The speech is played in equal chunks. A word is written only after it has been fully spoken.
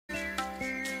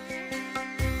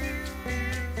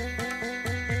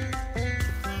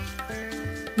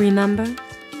Remember?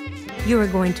 You are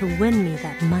going to win me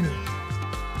that money.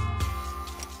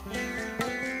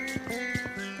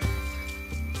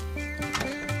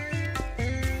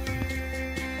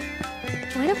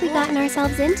 What have we gotten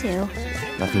ourselves into?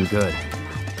 Nothing good.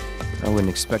 I wouldn't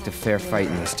expect a fair fight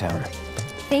in this town.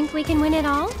 Think we can win it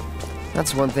all?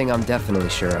 That's one thing I'm definitely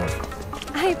sure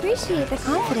of. I appreciate the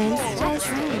confidence, just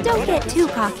don't get too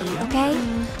cocky, okay?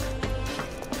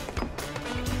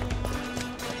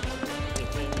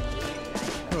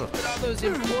 Those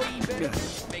employee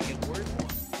benefits make it worth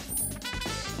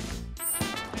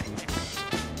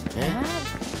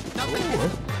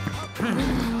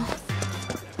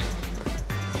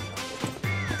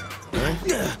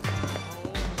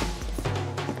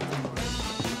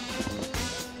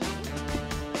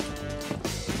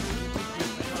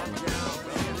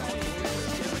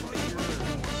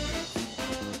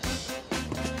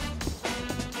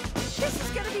This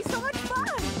is gonna be so much fun!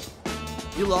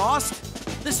 You lost?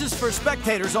 This is for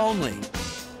spectators only.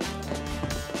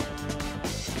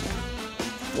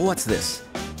 What's this?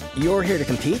 You're here to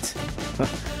compete?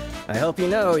 I hope you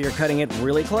know you're cutting it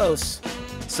really close.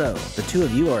 So, the two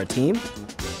of you are a team?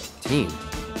 Team?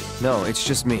 No, it's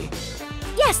just me.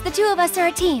 Yes, the two of us are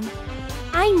a team.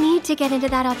 I need to get into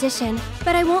that audition,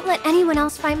 but I won't let anyone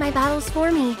else fight my battles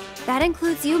for me. That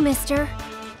includes you, mister.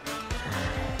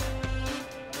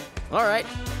 Alright,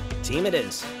 team it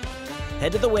is.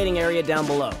 Head to the waiting area down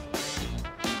below.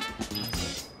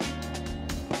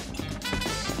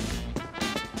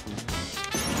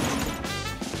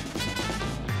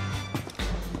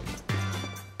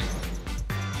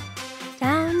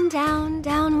 Down, down,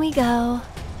 down we go.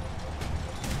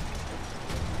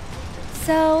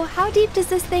 So, how deep does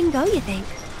this thing go, you think?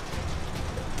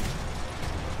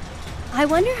 I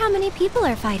wonder how many people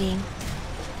are fighting.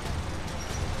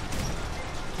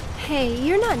 Hey,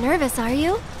 you're not nervous, are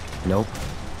you? Nope.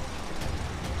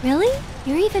 Really?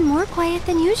 You're even more quiet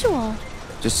than usual.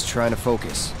 Just trying to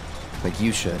focus. Like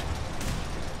you should.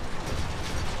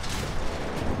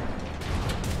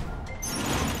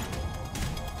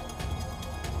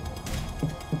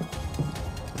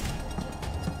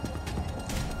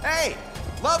 Hey!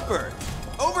 Lovebird!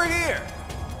 Over here!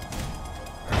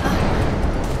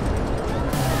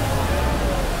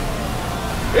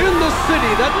 In the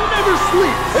city that never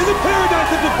sleeps, in the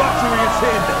paradise of debauchery and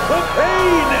sin, of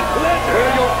pain and pleasure,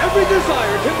 where your every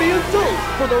desire can be indulged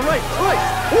for the right price.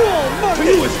 To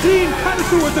you esteemed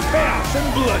connoisseurs of chaos and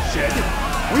bloodshed,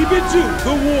 we bid you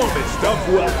the warmest of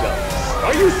welcomes.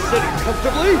 Are you sitting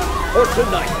comfortably? For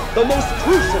tonight, the most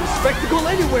gruesome spectacle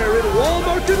anywhere in Wall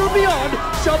Market or beyond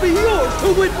shall be yours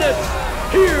to witness,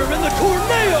 here in the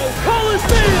Colosseum!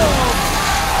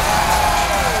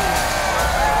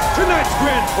 Tonight's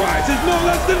grand prize is no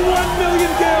less than 1 million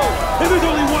gil, and there's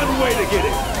only one way to get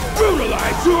it.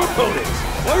 Brutalize your opponents,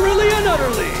 thoroughly and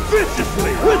utterly,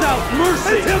 viciously, without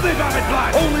mercy, until they vomit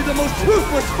blood. Only the most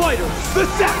ruthless fighters, the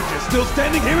savages still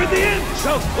standing here at the end,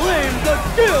 shall claim the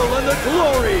gil and the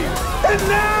glory. And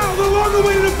now, the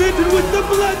long-awaited event in which the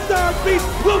Blood-Starved beast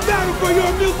will battle for your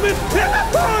amusement in the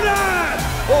corner!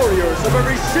 Warriors of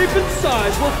every shape and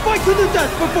size will fight to the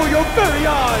death before your very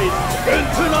eyes! And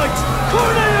tonight's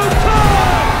Corneo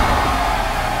time!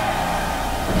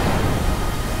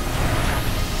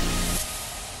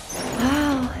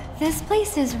 Wow, this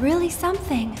place is really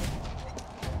something.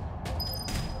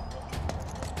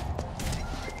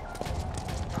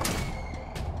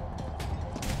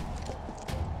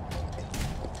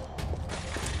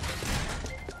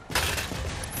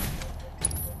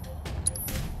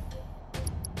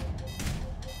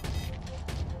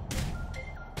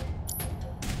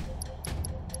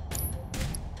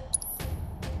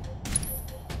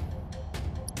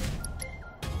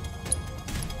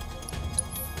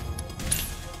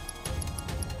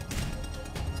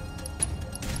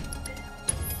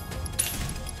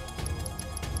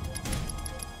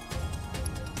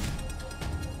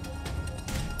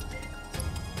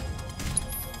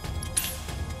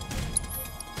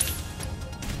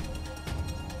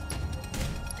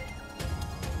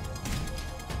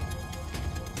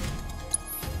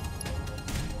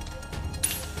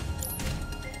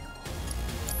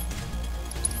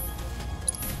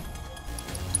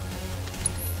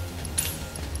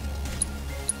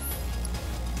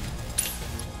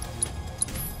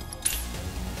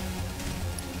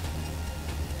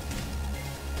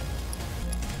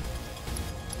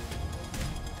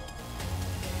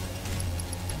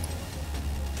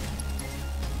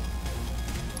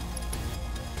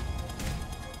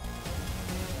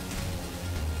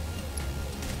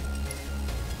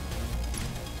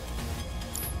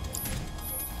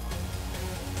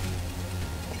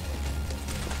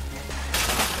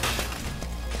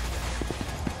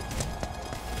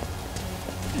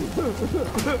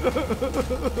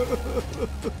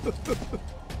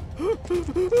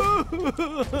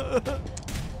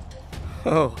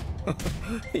 Oh,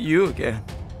 you again.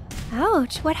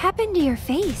 Ouch, what happened to your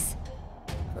face?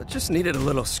 I just needed a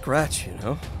little scratch, you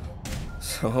know?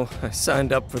 So I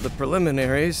signed up for the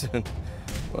preliminaries and,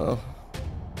 well,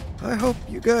 I hope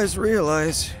you guys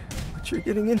realize what you're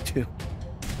getting into.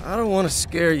 I don't want to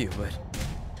scare you, but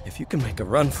if you can make a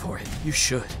run for it, you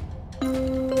should.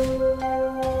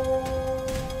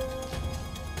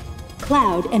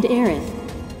 Cloud and Aerith,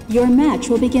 your match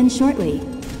will begin shortly.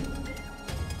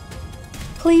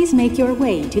 Please make your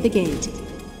way to the gate.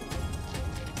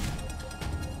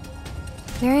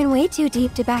 They're in way too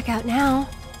deep to back out now.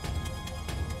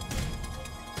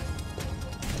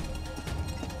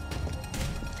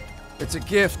 It's a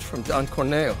gift from Don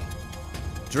Corneo.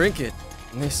 Drink it,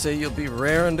 and they say you'll be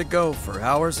raring to go for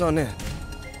hours on end.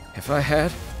 If I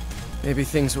had, maybe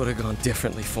things would have gone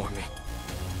differently for me.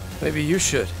 Maybe you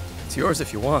should. It's yours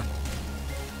if you want.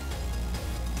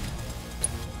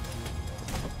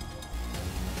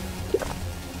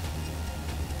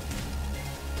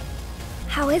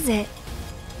 How is it?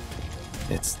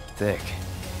 It's thick.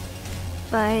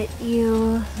 But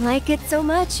you like it so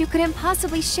much you couldn't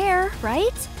possibly share,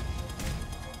 right?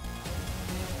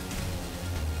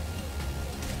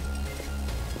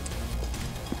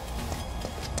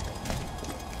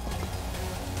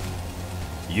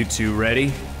 You two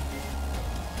ready?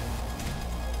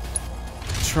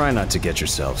 Try not to get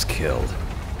yourselves killed.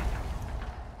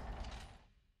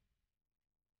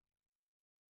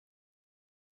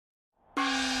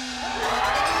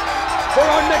 For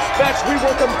our next match, we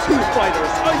welcome two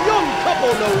fighters, a young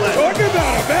couple no less. Talk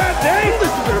about a bad day!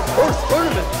 This is their first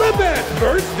tournament, the bad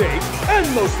first date, and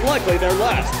most likely their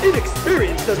last,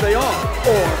 inexperienced as they are.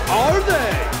 Or are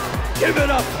they? Give it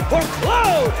up for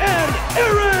Cloud and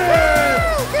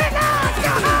Aerith! Get out!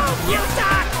 Go home! You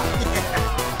suck!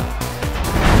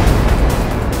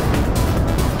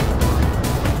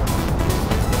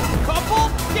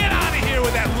 Couple? Get out of here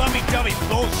with that lummy-dummy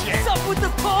bullshit! What's up with the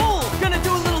pole? Gonna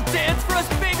do a little dance for us,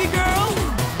 baby girl?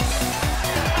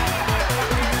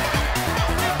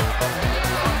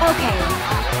 Okay,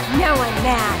 now I'm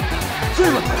mad.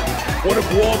 One of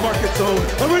Wall Market's own,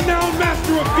 a renowned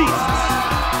master of beasts!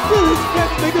 Will his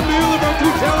pets make a meal of our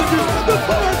two challengers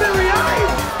before our very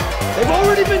eyes? They've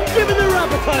already been given their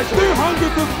appetizer! Their hunger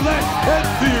for flesh and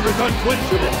fear is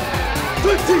unquenchable!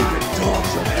 The demon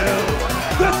dogs of hell!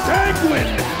 The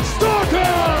sanguine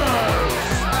stalkers!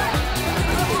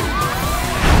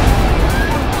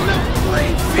 The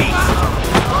flame beast!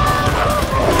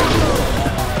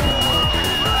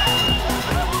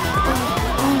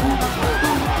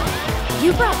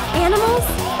 You brought animals?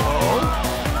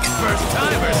 First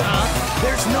timers, huh?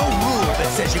 There's no rule that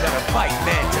says you gotta fight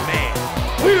man to man.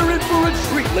 We're in for a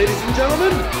treat, ladies and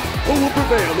gentlemen! Who will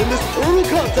prevail in this brutal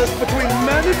contest between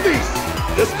man and beast?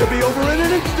 This could be over in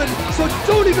an instant, so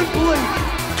don't even blink!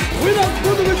 Without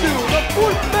further ado, the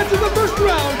fourth match of the first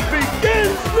round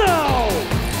begins now!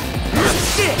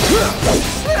 That's it!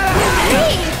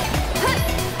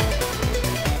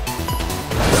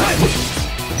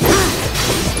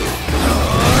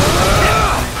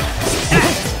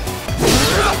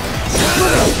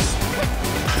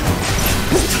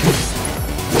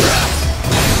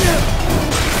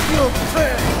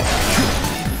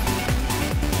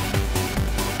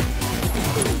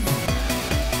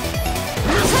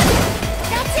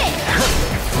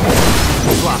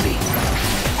 Floppy.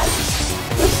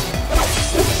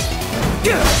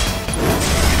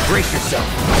 Brace yourself.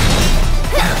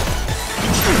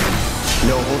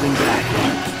 No holding back.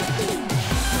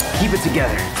 Keep it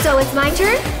together. So it's my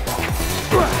turn?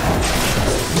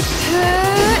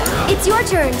 It's your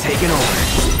turn. Taking over.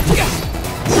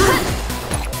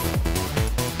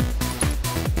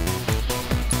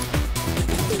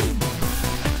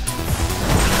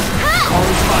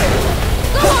 Calling fire.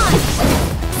 Go on!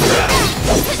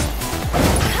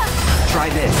 Try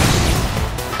this.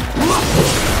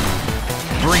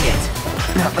 Bring it.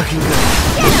 Not looking good.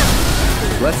 Get him!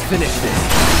 Let's finish this.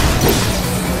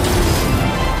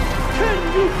 Can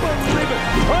you believe it?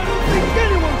 I don't think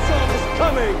anyone saw this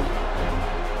coming!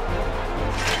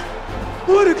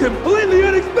 What a completely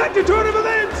unexpected turn of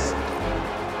events!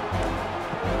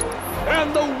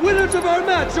 And the winners of our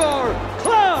match are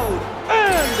Cloud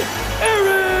and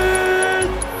Aerith!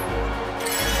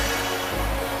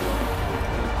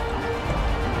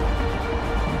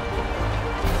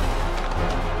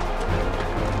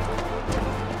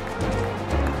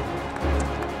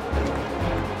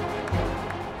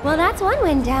 Well, that's one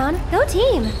win down. Go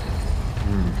team!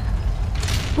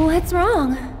 What's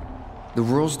wrong? The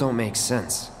rules don't make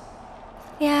sense.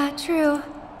 Yeah, true.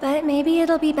 But maybe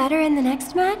it'll be better in the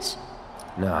next match?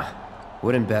 Nah,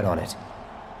 wouldn't bet on it.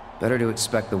 Better to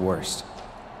expect the worst.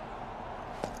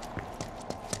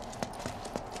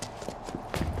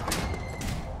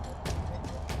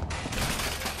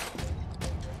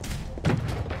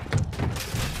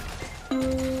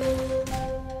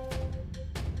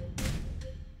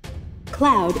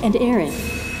 Cloud and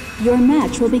Aerith, your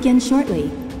match will begin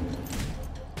shortly.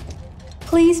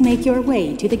 Please make your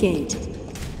way to the gate.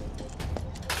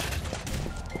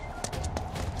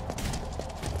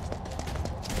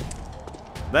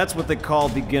 That's what they call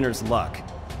beginner's luck.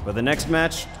 But the next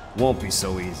match won't be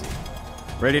so easy.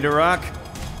 Ready to rock?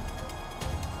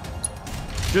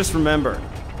 Just remember,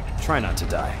 try not to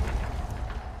die.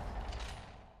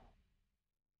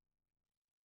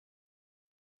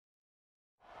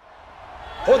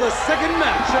 For the second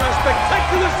match in our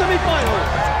spectacular semifinals,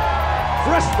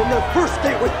 fresh from their first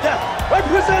date with death, I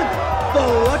present the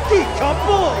Lucky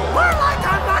Couple! We're like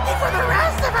unlucky for the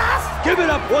rest of us! Give it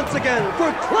up once again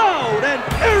for Cloud and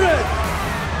Aerith!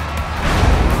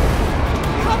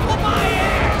 Couple my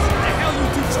ass! What the hell you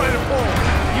two trying to pull?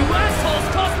 You assholes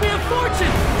cost me a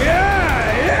fortune!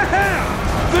 Yeah!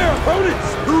 Their opponents,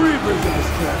 reavers in the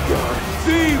scrapyard,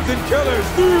 thieves and killers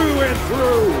through and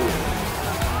through!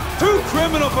 Too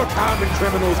criminal for common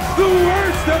criminals, the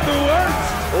worst of the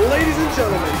worst! Ladies and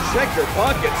gentlemen, check your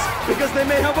pockets, because they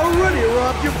may have already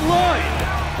robbed you blind!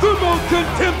 The most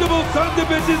contemptible sons of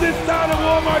bitches inside of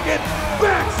Walmart get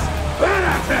Bex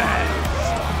Benefits!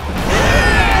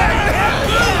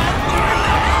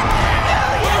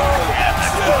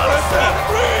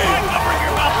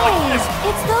 Hey,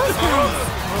 it's those guys!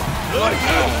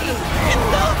 It's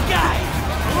those guys!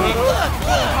 Look,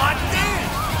 hot damn!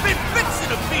 Been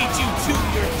fixing to feed you two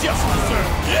your just dessert!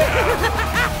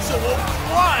 Yeah! So won't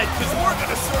cry, cause we're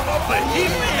gonna serve up a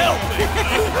heap of helping!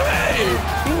 Hey!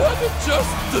 What do just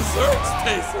desserts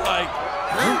taste like?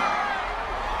 Huh?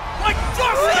 Like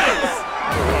justice!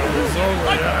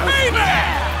 Like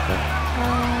payback!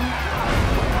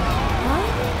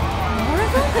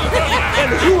 And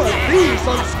who are these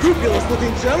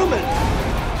unscrupulous-looking gentlemen?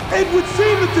 It would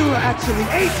seem that there are actually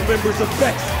 8 members of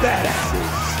Beck's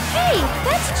Badasses. Hey,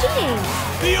 that's cheating!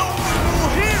 The only rule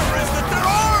here is that there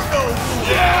are no rules!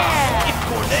 Yeah! If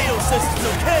Corneo says it's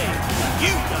okay,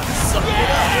 you gotta suck it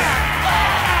up!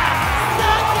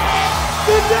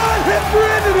 Did not hit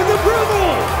Brandon in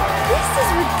approval! This is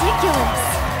ridiculous!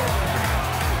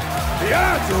 The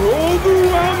odds are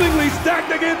overwhelmingly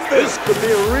stacked against this! This could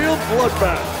be a real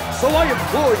bloodbath! So I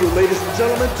implore you, ladies and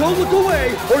gentlemen, don't look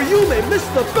away, or you may miss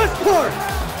the best part!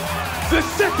 The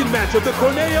second match of the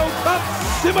Corneo Cup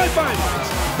semifinals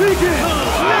begins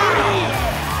now!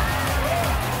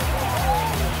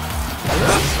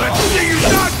 Let's see you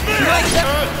not there!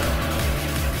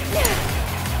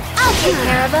 I'll take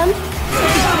care of him!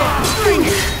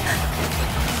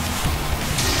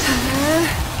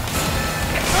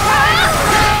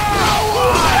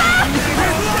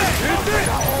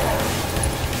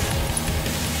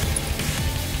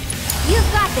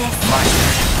 You've got this!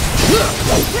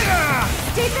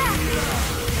 Stay back!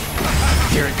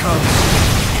 Here it comes!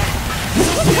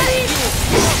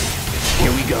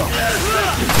 Here we go!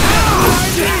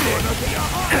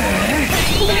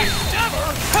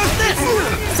 How's this?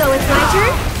 So it's my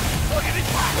turn?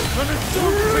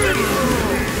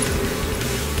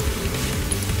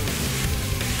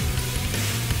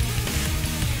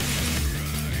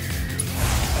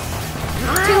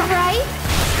 Too bright?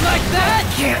 Like that?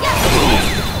 Yeah.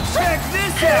 Check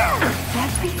this out!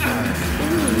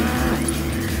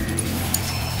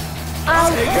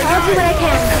 I'll do what I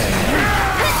can.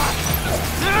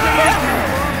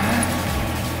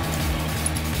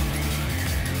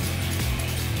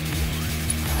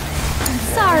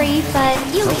 Sorry, but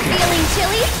you ain't feeling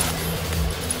chilly?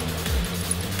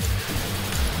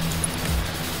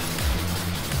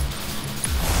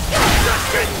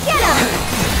 Get him!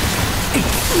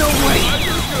 No way!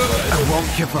 I won't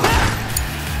give up.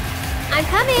 I'm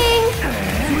coming!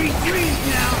 Sweet dreams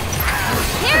now!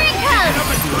 Here it comes!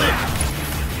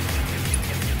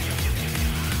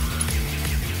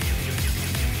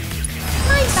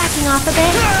 I'm backing off a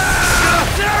bit.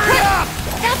 Hurry up!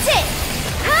 That's it!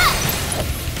 Ha!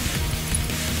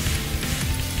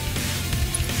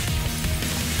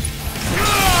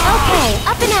 Okay,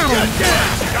 up and at him!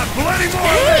 Got plenty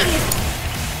more! Hey!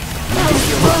 That was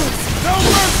close! No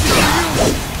mercy for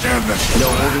you! Damn it! No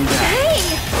holding back. Hey!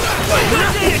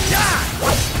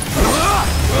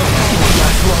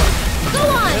 Last one. Go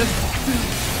on!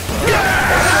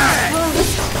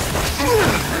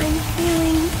 I'm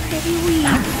feeling pretty weak.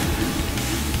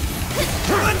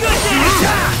 Good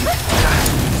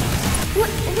day!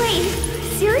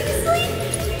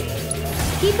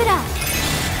 Keep it up.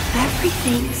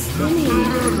 Everything's spinning.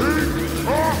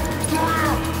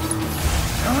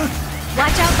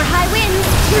 Watch out for high winds.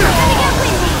 We're gonna get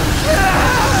windy.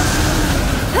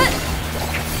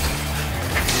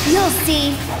 You'll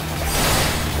see.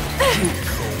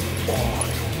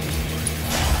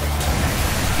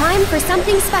 Time for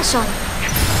something special.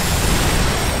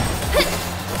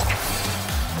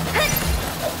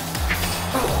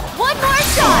 One more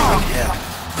shot!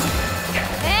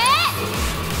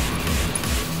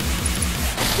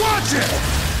 Watch it!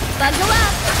 Bundle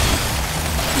up!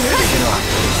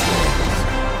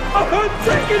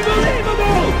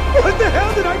 Unbelievable! What the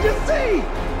hell did I just see?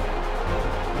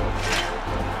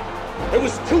 It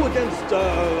was 2 against,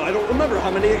 I don't remember how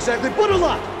many exactly, but a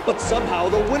lot! But somehow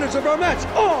the winners of our match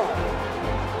are...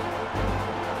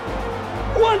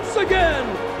 once again,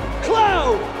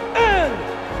 Cloud and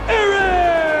Aerith!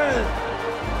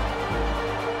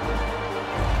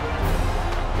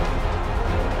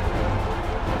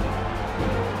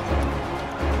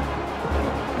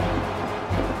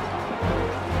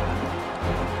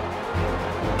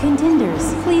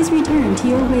 Contenders, please return to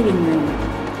your waiting room.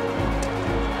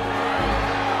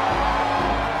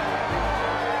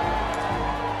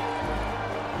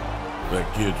 That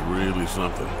kid's really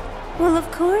something. Well, of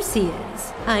course he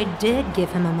is. I did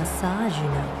give him a massage, you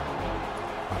know.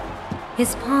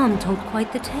 His palm told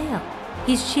quite the tale.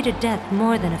 He's cheated death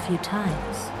more than a few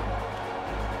times.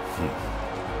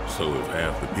 So have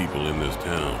half the people in this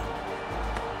town.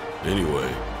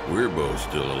 Anyway, we're both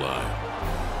still alive.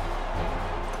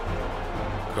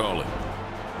 Call it.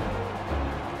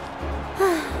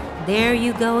 There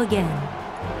you go again.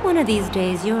 One of these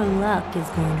days, your luck is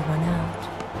going to run out.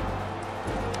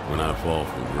 When I fall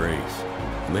from grace,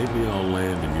 maybe I'll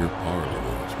land in your parlor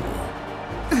once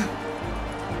more.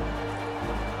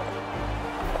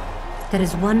 That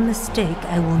is one mistake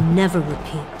I will never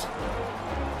repeat.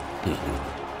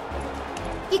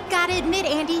 You gotta admit,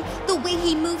 Andy, the way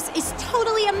he moves is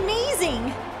totally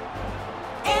amazing!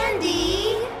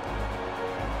 Andy!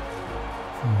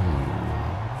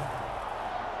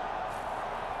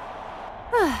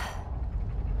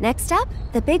 Next up,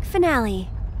 the big finale.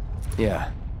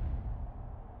 Yeah,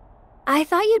 I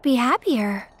thought you'd be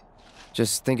happier.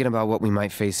 just thinking about what we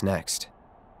might face next.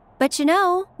 But you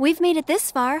know, we've made it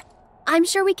this far. I'm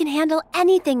sure we can handle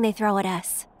anything they throw at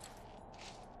us.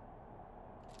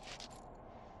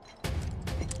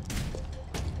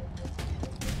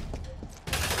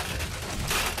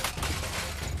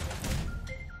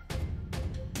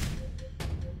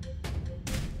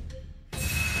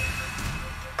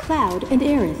 Cloud and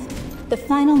Aerith. The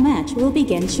final match will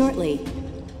begin shortly.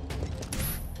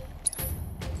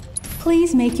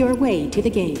 Please make your way to the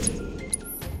gate.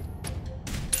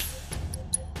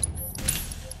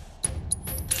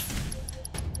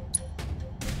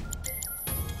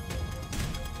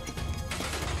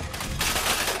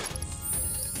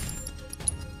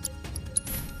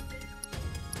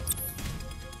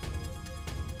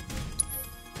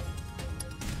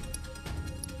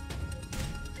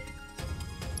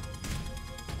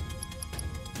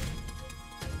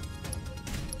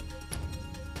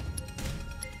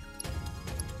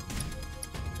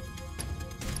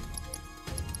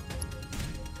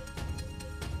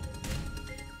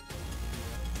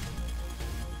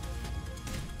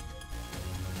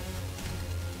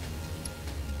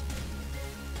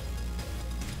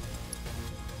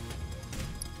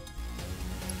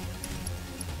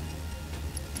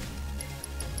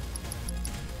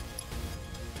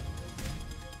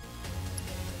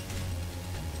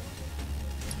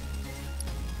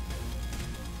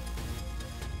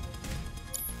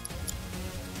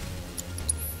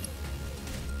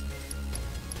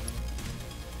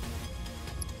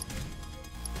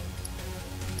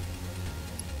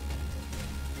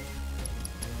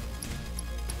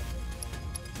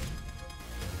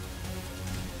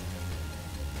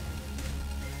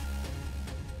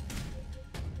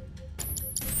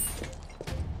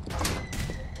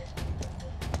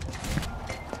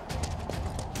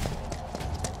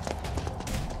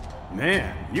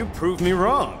 Man, you proved me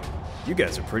wrong. You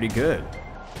guys are pretty good.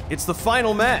 It's the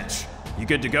final match. You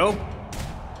good to go?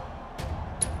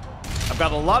 I've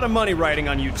got a lot of money riding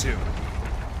on you two.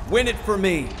 Win it for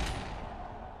me.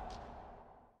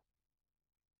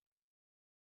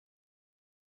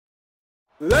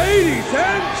 Ladies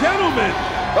and gentlemen,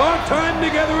 our time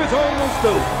together is almost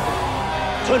over.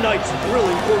 Tonight's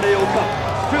thrilling Tornado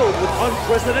Cup, filled with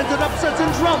unprecedented upsets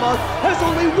and drama, has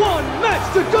only one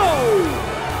match to go!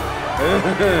 We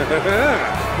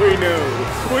know.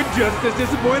 We're just as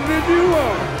disappointed as you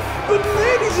are. But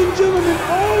ladies and gentlemen,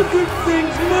 all good things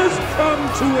must come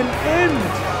to an end.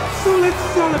 So let's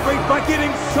celebrate by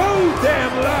getting so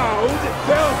damn loud,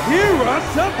 they'll hear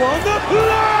us up on the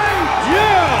plane!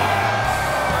 Yeah!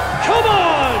 Come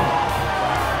on!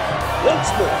 Once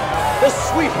more, the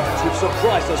sweethearts who've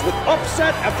surprised us with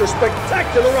upset after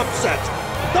spectacular upset.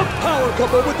 The power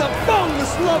couple with the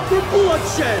boundless love for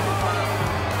bloodshed.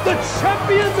 The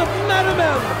champions of Madame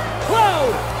M,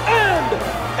 Cloud and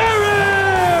Aerith!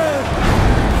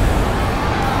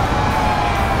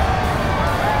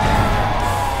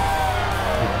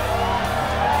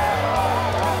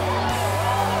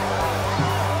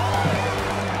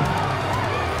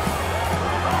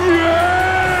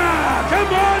 Yeah! Come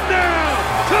on now!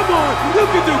 Come on! You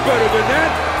can do better than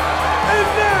that! And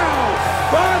now,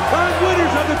 5-time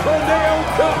winners of the Colosseum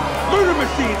Cup! Murder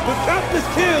machines with countless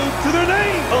kills to their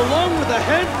name! Along with a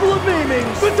handful of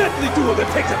maimings! The deadly duo that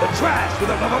takes out the trash with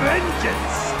a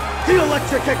vengeance! The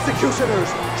Electric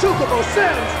Executioners! Chocobo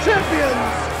Sam's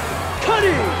champions!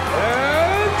 Cuddy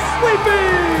and Sweepy!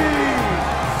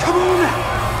 Come on!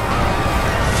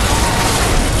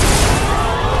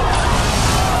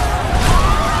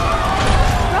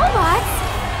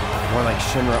 More like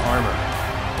Shinra armor.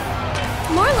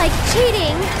 More like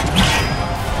cheating!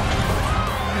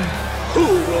 Who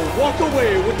will walk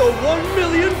away with the 1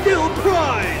 million guild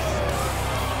prize?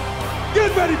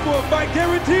 Get ready for a fight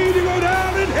guaranteed to go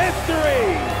down in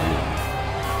history!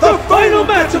 The final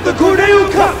match of the Colosseum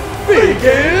Cup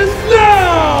begins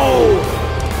now!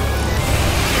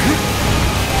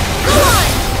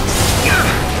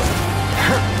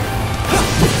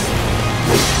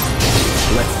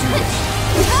 Let's do this.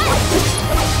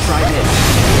 Try this.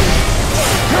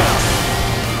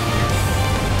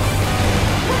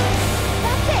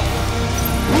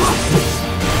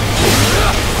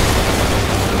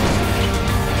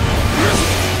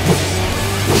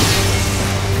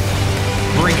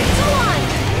 Bring it. Go on.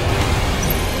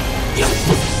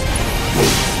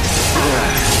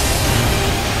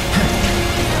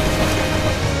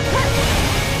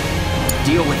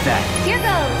 Deal with that. Here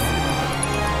goes.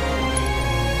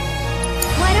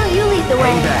 Why don't you lead the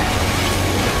way? Hang back.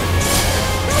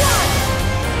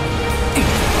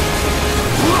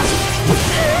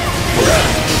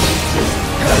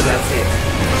 That's it.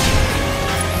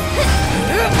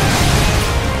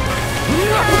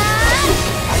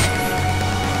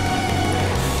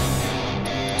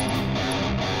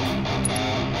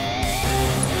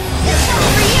 This one's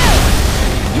for you.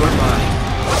 You're mine.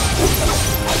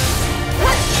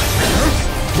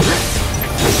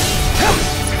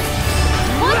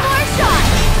 One more shot.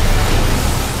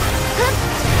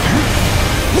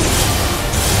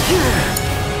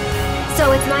 So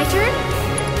it's my turn?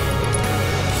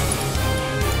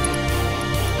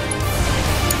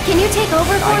 Can you take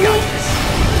over for me?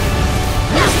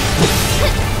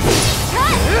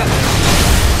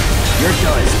 You're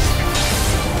done.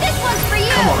 This one's for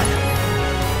you. Come on.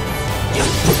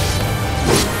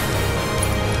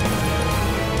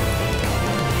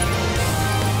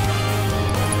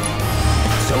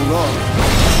 So long.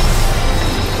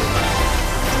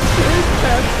 This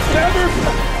has never...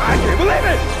 I can't believe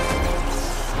it!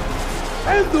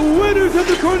 And the winners of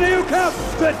the Colosseum Cup,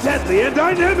 the deadly and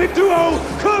dynamic duo,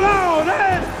 Cloud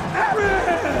and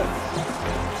Aerith!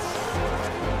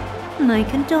 My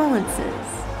condolences.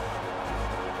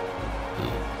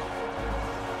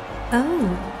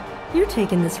 Oh, you're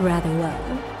taking this rather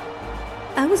well.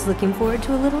 I was looking forward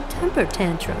to a little temper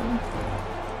tantrum.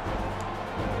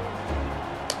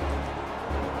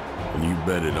 When you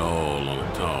bet it all on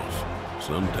a toss,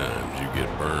 sometimes you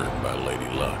get burned by Lady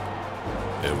Luck.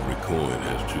 Every coin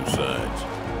has two sides.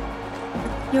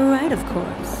 You're right, of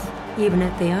course, even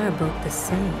if they are both the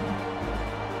same.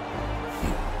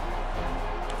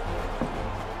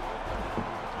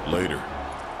 Later.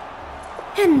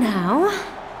 And now,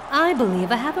 I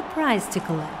believe I have a prize to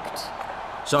collect.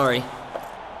 Sorry,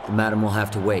 the madam will have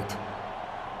to wait.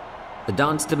 The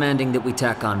Don's demanding that we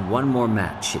tack on one more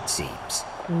match, it seems.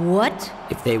 What?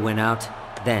 If they win out,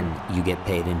 then you get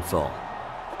paid in full.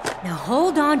 Now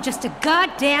hold on just a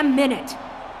goddamn minute!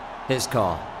 His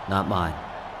call, not mine.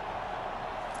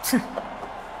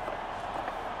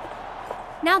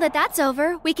 Now that that's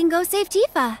over, we can go save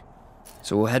Tifa.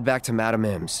 So we'll head back to Madame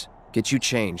M's, get you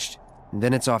changed, and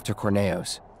then it's off to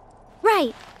Corneo's.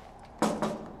 Right.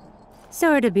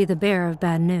 Sorry to be the bearer of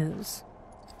bad news,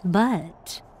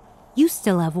 but you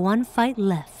still have one fight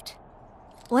left.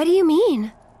 What do you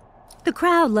mean? The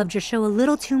crowd loved your show a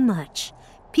little too much.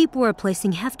 People were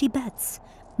placing hefty bets,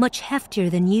 much heftier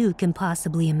than you can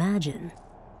possibly imagine.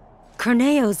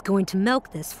 Corneo's going to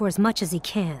milk this for as much as he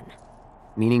can.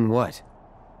 Meaning what?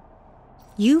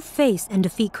 You face and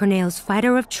defeat Corneo's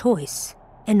fighter of choice,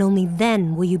 And only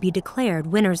then will you be declared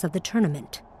winners of the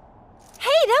tournament.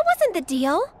 Hey, that wasn't the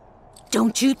deal.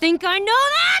 Don't you think I know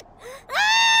that?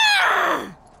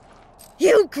 Ah!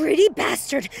 You greedy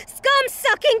bastard!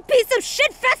 Scum-sucking piece of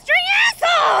shit-festering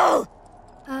asshole!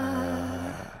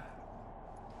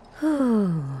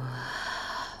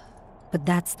 But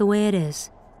that's the way it is.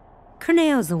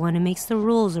 Corneo's the one who makes the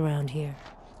rules around here.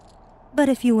 But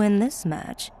if you win this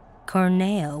match,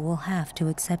 Corneo will have to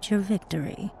accept your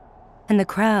victory. And the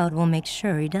crowd will make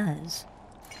sure he does.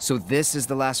 So this is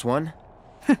the last one?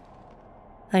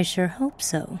 I sure hope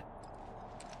so.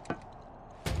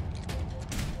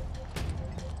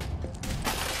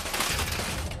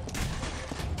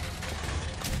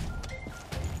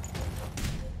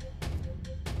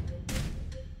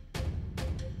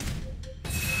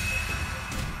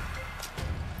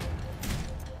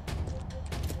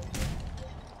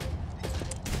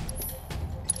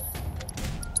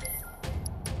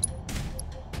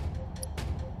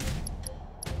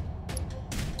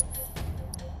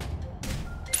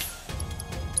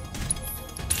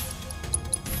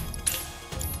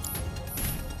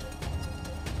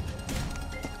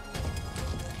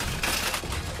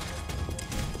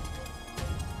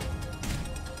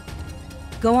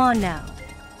 Go on now.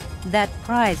 That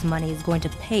prize money is going to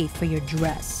pay for your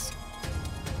dress.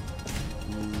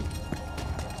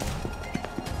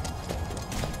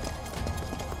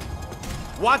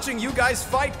 Watching you guys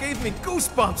fight gave me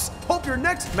goosebumps. Hope your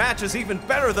next match is even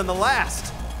better than the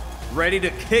last. Ready to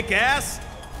kick ass?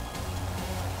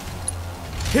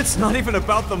 It's not even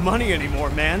about the money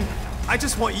anymore, man. I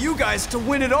just want you guys to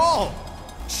win it all.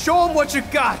 Show them what you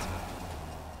got.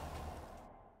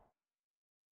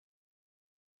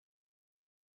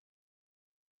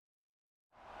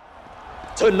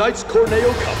 Tonight's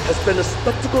Corneo Cup has been a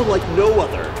spectacle like no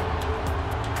other.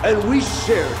 And we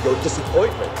shared your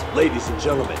disappointment, ladies and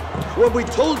gentlemen, when we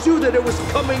told you that it was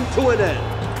coming to an end.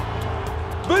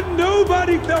 But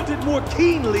nobody felt it more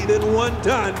keenly than one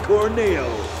Don Corneo,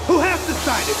 who has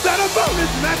decided that a bonus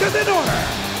match is in order.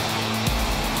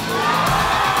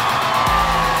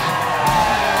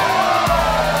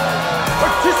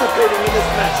 Participating in this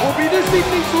match will be this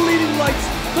evening's leading lights,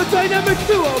 the dynamic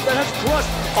duo that has crushed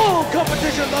all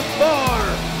competition thus far,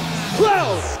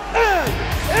 Cloud and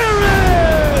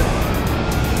Aerith!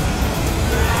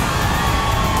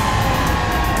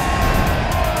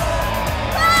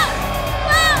 Cloud!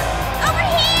 Over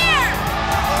here!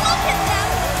 Look at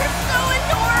them! They're so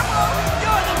adorable!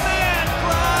 You're the man,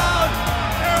 Cloud!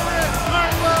 Aerith, I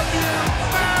love you!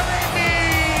 Marry me!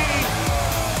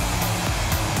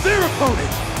 Their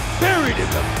opponent, buried in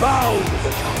the bowels of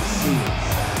the Colosseum.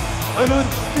 An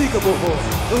unspeakable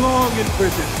horror, long in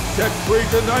prison, set free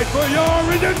tonight for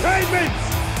your entertainment!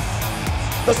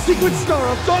 The secret star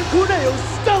of Don Corneo's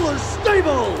stellar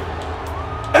stable!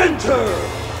 Enter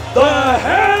the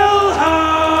Hell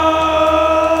House!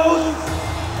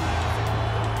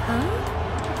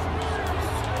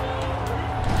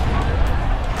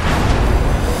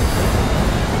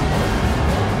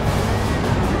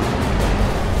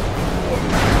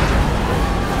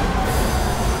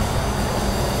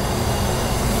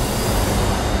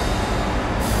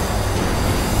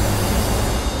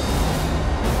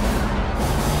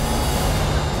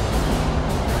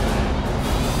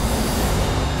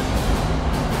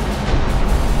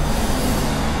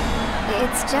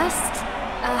 It's just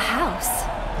a house.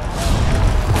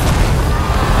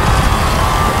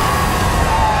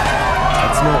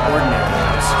 It's no ordinary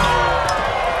house.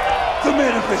 The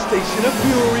manifestation of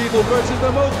pure evil versus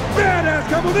the most badass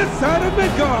couple this side of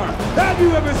Midgar! Have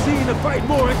you ever seen a fight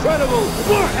more incredible,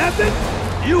 more epic?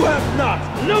 You have not!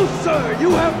 No sir,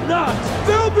 you have not!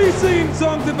 They'll be singing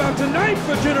songs about tonight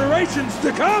for generations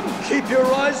to come! Keep your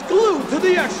eyes glued to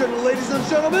the action, ladies and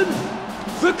gentlemen!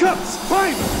 The Cup's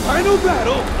final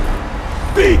battle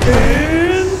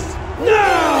begins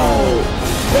now!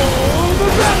 For the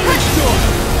battle is short,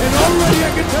 and already I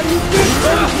can tell you this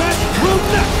first match will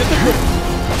not get the grip.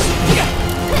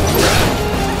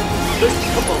 This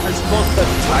couple has fought the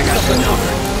tiger of the number,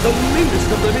 the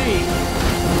meanest of the mean.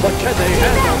 But can they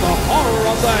handle the horror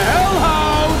of the Hell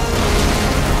House?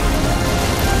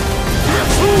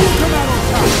 Who will come out on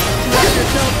top? Strap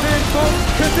yourself in, folks,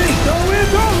 cause this show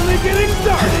is only getting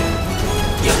started!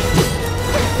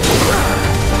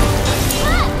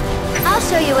 I'll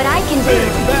show you what I can do. Big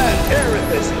bad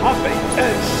Aerith is hopping,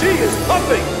 and she is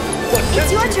puffing! But can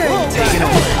It's your she turn. blow the Take it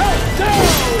Hell House down?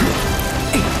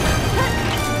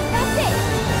 That's it.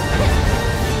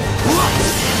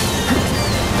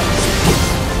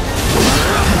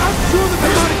 I'm sure that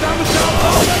the body down the down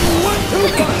one, two,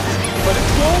 punch, but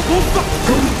it's all will fuck.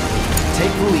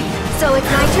 Take the lead. So it's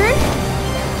my turn?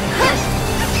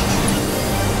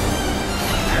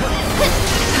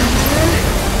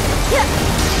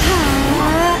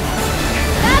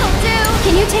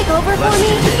 over for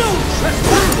me? No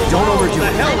trespassing! Don't overdo the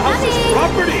it. Hell House's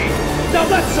property! Now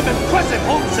that's some impressive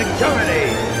home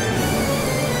security!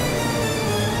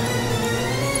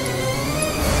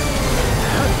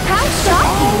 How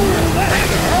shocking!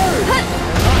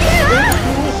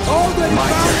 Already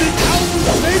found this house's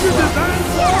major design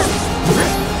flaw!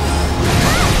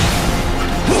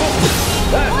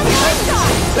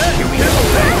 That you can't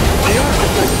believe! The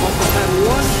architect must have had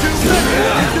one too many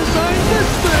to design this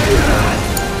thing!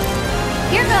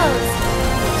 Here goes!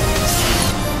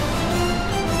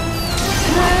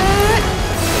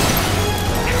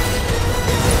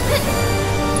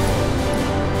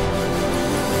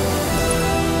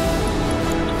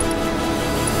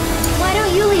 Why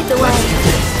don't you lead the way?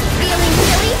 Feeling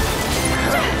silly?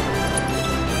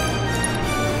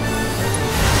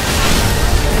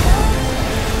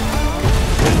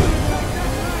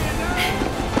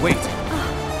 Wait.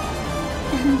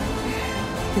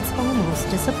 It's almost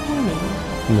disappointing.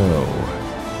 No,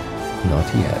 not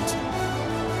yet.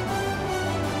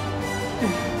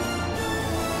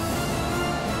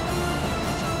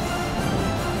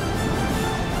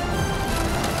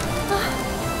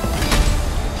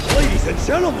 Ladies and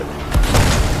gentlemen,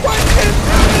 what is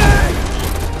happening?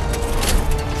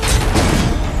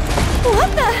 What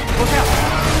the? Look out!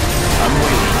 I'm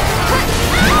waiting.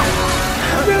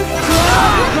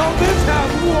 Call this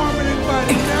house warm and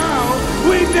inviting now.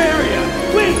 We dare ya!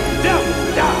 We down,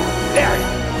 dare ya!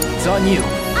 It's on you.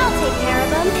 I'll take care of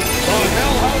them. The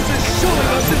Hell House is showing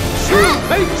us its true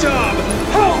paint job!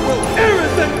 How will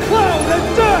Aerith and Cloud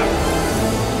adapt?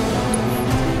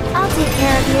 I'll take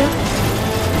care of you.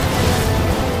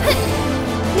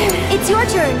 It's your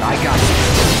turn. I got you.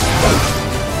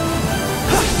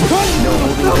 No,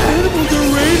 the animals are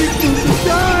waiting for us to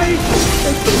die!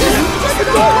 Just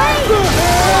go away!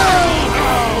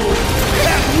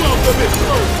 That welcome is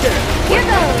first guest! Here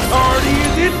goes! Party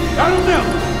is it? I don't know,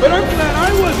 but I'm glad I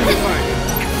wasn't invited.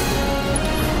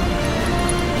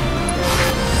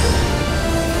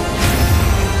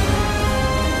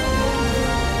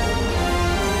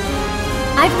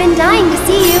 I've been dying to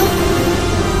see you.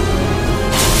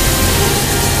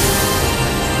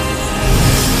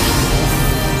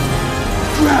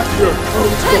 Grab your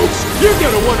coats, folks! You're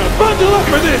gonna want to bundle up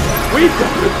for this! We've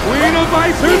got the Queen of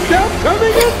Ice herself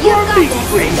coming in for me!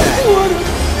 What a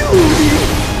beauty!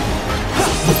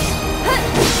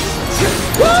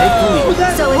 Oh,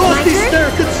 that So it's my lofty turn?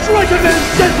 stare could strike a man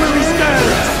dead where he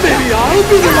stands! Maybe I'll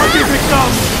be the lucky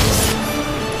victim!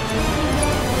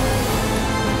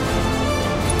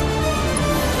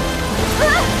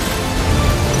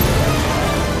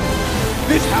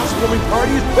 This housewarming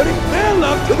party is putting their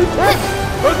love to the test!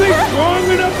 Are they strong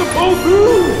enough to pull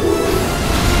through?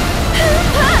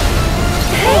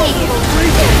 Hey! The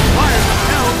raging fire of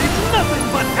hell needs nothing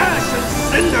but ash and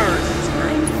cinders!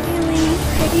 I'm feeling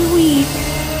pretty weak.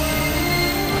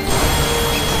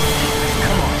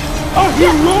 A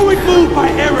heroic move by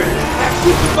Aerith as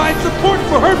she provides support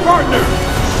for her partner!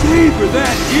 Savor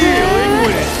that healing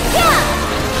wind!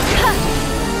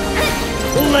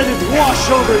 Let it wash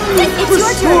over you! It's your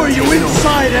Restore turn. you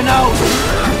inside and out!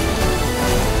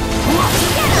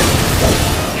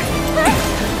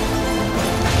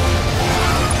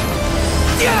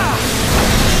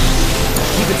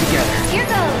 Keep it together. Here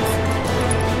goes!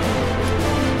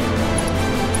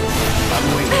 I'm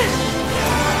waiting.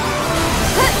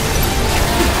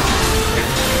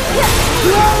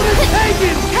 Cloud is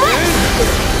taken!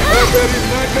 I bet he's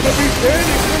not gonna be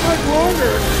standing for much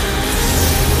longer!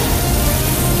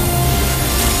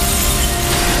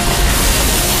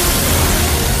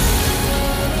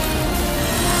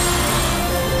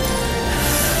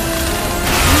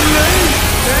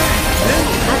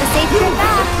 Have a safe trip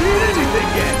back. Seen anything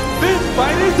yet? This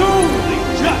fight is only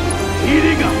just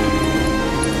heating up!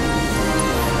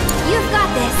 You've got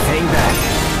this. Hang back.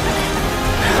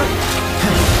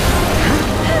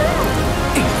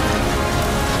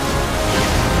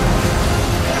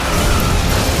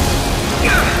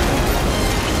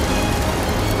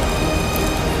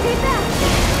 Stay back.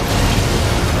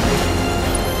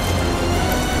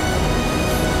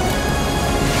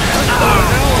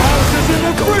 Isn't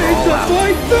afraid to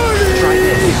fight dirty! Try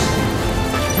this.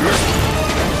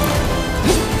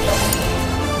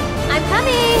 I'm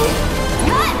coming.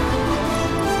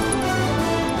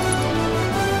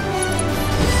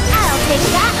 I'll take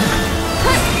that.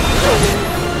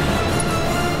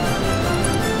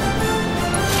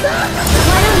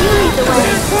 Why don't you lead the way?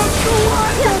 Here comes the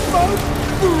wonderful!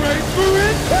 Break for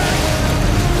impact!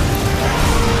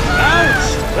 Ouch!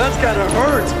 That's gotta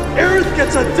hurt! Aerith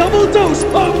gets a double dose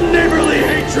of neighborly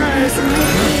hatred!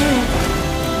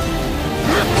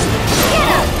 Get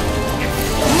up!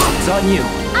 It's on you.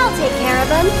 I'll take care of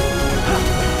him.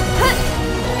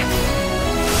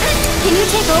 Can you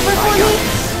take over for me?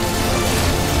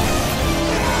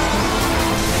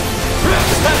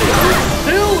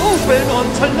 Still open on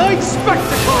tonight's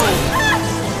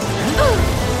spectacle!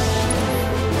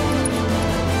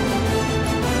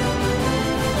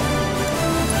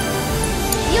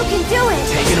 You can do it!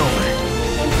 Take it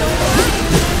over.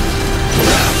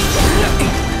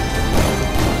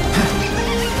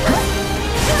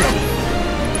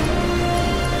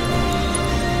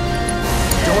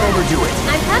 Don't overdo it.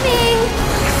 I'm coming!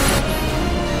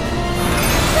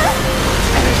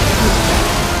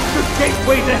 The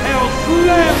gateway to hell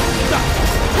slams shut!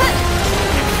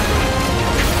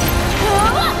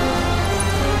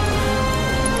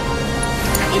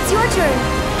 It's your turn.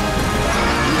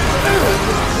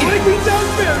 Breaking down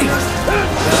barriers!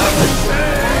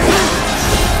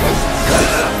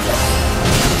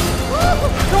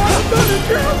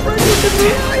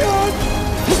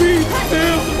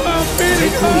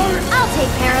 I'll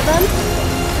take care of him.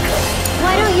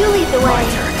 Why don't you lead the way? My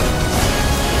turn.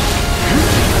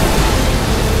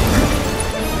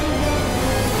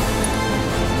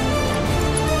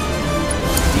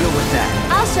 Deal with that.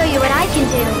 I'll show you what I can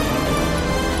do.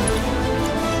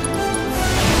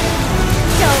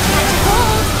 Don't catch a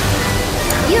cold.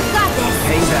 You've got this.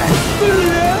 Hang back.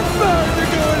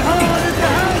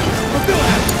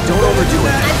 Don't overdo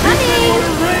it. I'm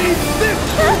coming.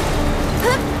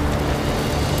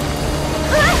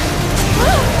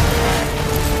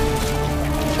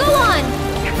 Go on.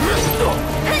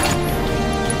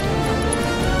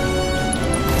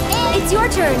 It's your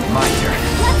turn. My turn.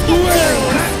 Let's get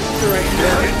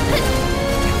serious.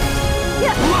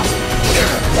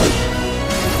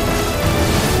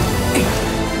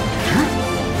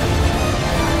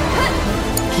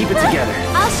 Keep it together.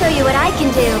 I'll show you what I can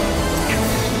do.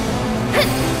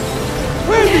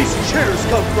 Where do these chairs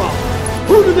come from?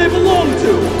 Who do they belong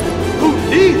to? Who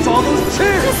needs all those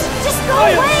chairs? Just go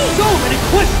I away! have so many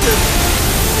questions!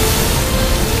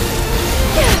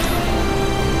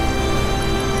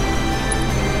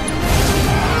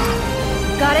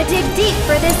 Gotta dig deep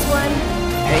for this one.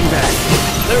 Hang back.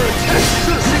 Their attack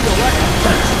sure seemed to lack a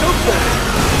touch, don't they?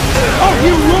 A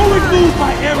heroic move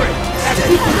by Aerith as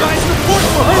she provides support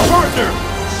for her partner.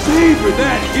 Savor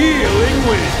that healing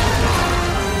wind.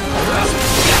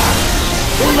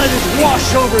 Don't let it wash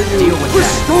over you. Deal with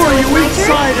Restore you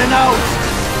inside and out.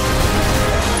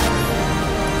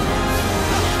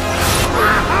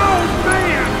 Oh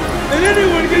man! Did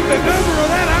anyone get the number of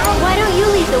that out? Why don't you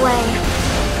lead the way?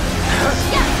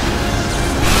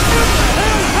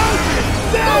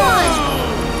 Go on!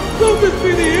 Will this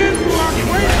be the end to our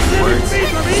great saving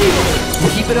faith of evil?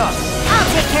 Keep it up. I'll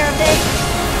take care of this.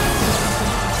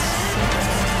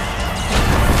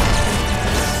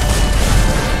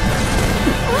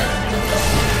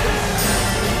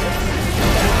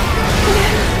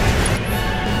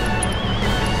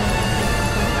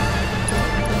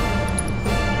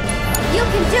 You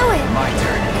can do it! My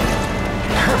turn.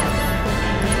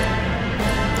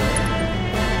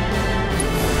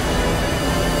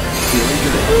 Feeling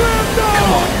good.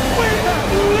 Come on.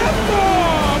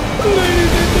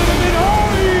 Ladies and gentlemen,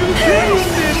 are you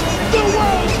tuned in? The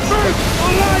world's first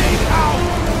lighthouse!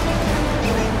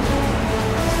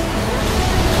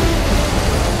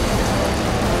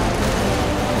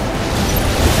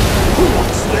 Who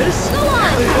wants this? Go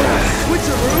on!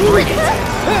 Switcheroo? Bring it.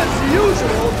 As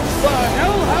usual, the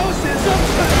Hell House is up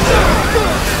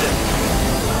to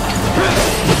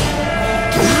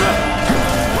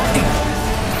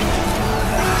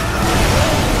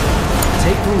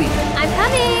Take the lead. I'm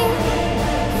coming!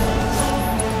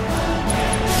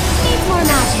 Needs more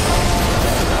magic.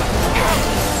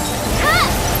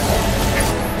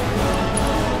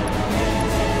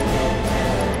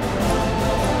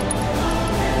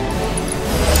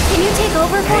 Can you take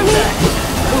over for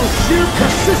me? those sheer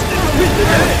persistent with the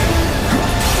day.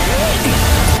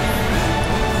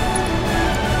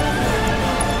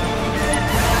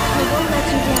 I won't let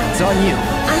you down. It's on you.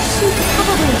 I should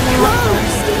probably blow up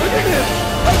first. Look at this!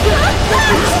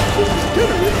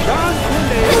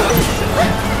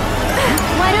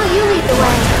 Why don't you lead the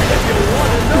way? If you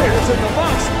want to know what's in the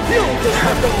box, you'll just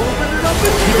have to open it up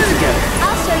and Keep it see. together.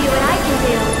 I'll show you what I can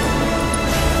do.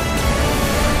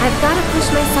 I've got to push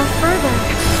myself further.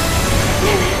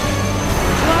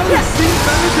 Cloud seen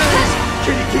better days.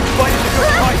 Can he keep fighting the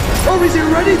good fight, or is he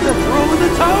ready to throw in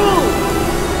the towel?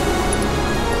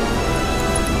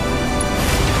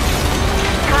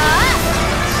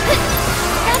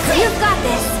 That's it. You've got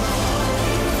this.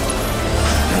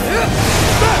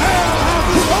 The hell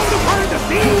has torn apart the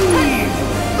seas!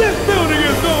 This building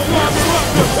is no longer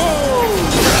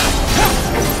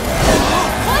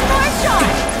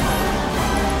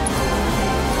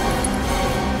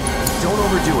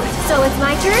overdo it. So it's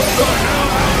my turn?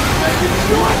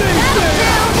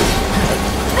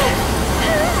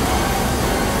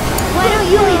 Why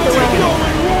don't you lead the way?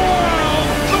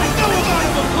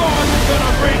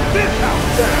 Gonna bring this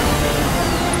house down!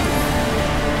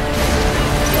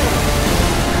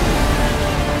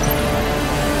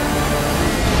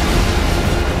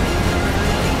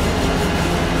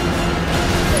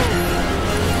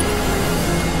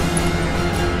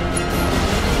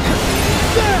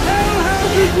 The hell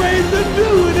houses raised a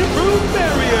new and improved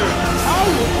barrier! How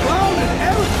will Cloud and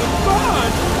Aerith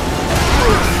respond?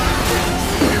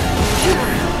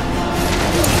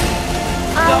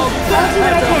 I'll do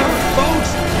what I can.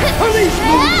 Folks, are these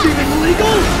moves even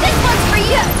legal? This one's for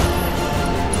you!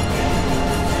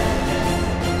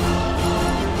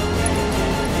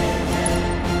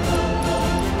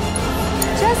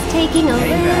 Just taking a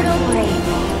little break.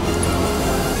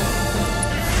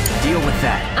 Deal with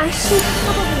that. I should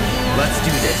probably... Let's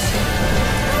do this.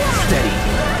 Steady.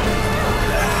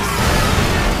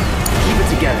 Keep it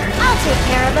together. I'll take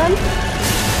care of them.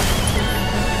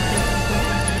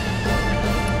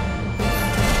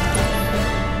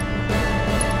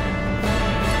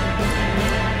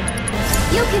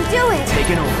 You can do it!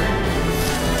 Taking over.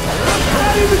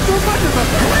 Not even so much of a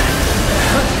threat!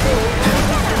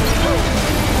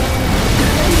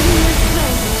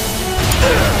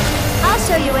 I'll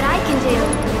show you what I can do.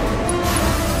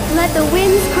 Let the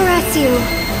winds caress you.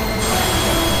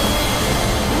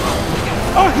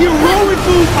 A heroic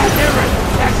move by Aerith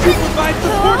as she provides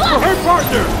support for her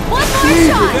partner! One more See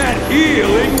shot! that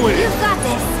healing wind! You've got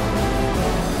this.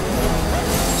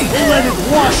 Let it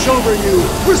wash over you!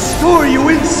 Restore you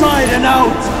inside and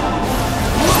out!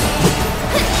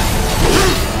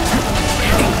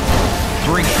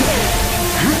 Bring it.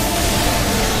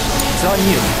 It's on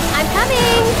you. I'm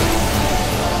coming!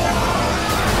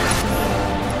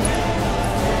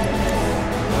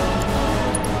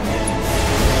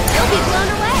 You'll be blown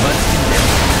away! Let's do this.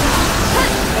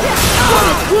 What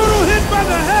a brutal hit by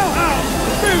the Hellhound!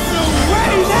 There's no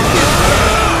way that can...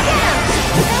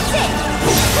 That's it!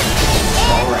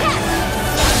 All right.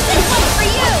 This one's for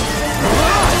you!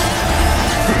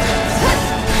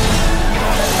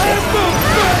 And the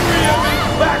barrier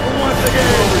is back once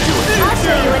again! I'll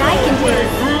show you what I can do.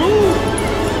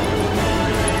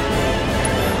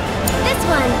 This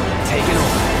one. Taking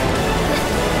over.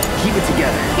 Keep it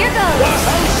together. Here goes.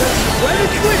 Let it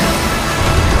clear!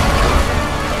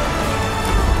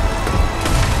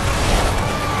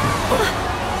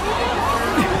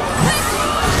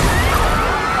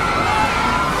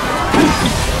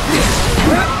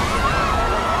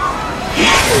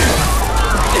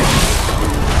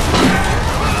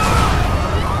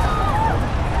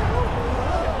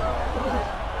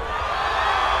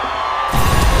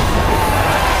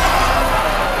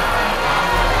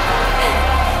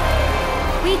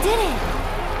 We did it.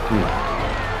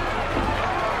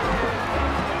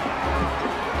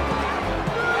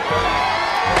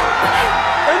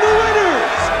 And the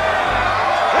winners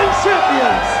and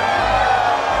champions,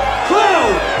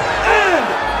 Cloud and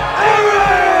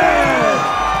Aerith!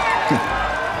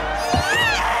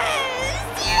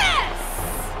 Yes!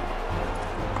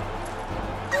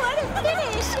 What a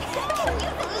finish! Can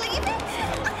you believe it?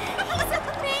 He's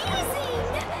amazing!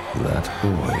 That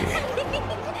boy.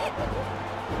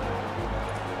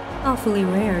 Awfully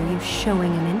rare you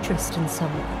showing an interest in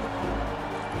someone.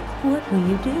 What will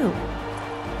you do?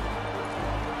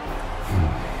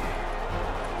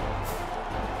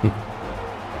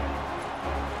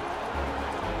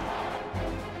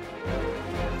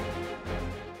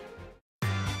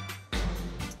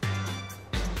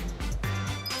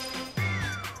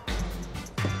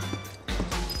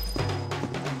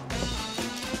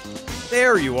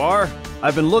 There you are.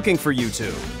 I've been looking for you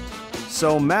two.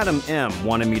 So Madam M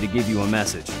wanted me to give you a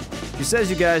message. She says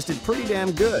you guys did pretty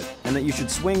damn good, and that you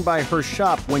should swing by her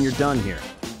shop when you're done here.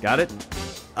 Got it?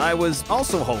 I was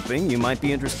also hoping you might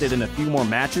be interested in a few more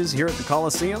matches here at the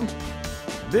Colosseum.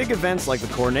 Big events like the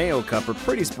Corneo Cup are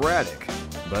pretty sporadic,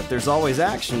 but there's always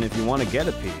action if you want to get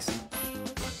a piece.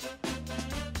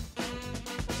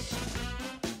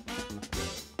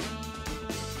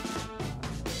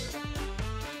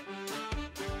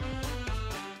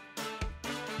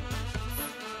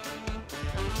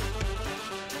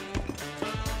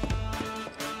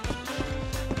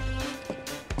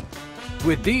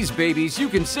 With these babies, you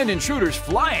can send intruders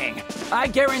flying. I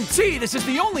guarantee this is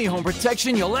the only home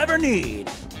protection you'll ever need.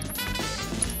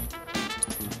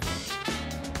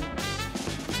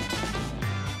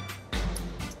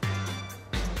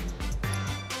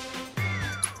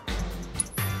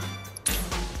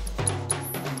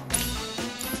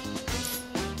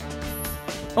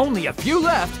 Only a few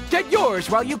left. Get yours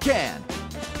while you can.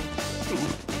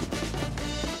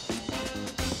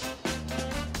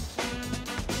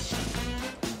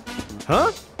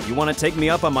 Huh? You want to take me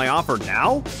up on my offer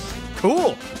now?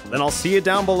 Cool. Then I'll see you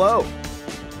down below.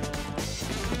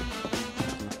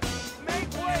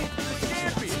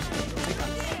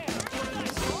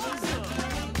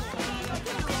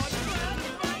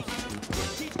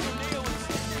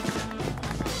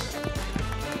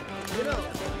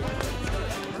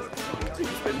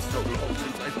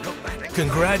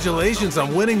 Congratulations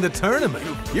on winning the tournament.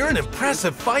 You're an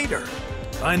impressive fighter.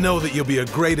 I know that you'll be a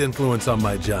great influence on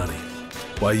my Johnny.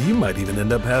 Why, you might even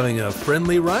end up having a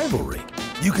friendly rivalry.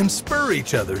 You can spur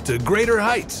each other to greater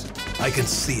heights. I can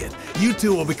see it. You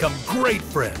two will become great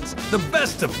friends. The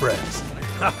best of friends.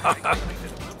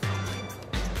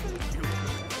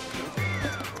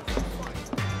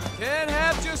 Can't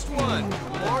have just one.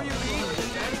 The more you eat,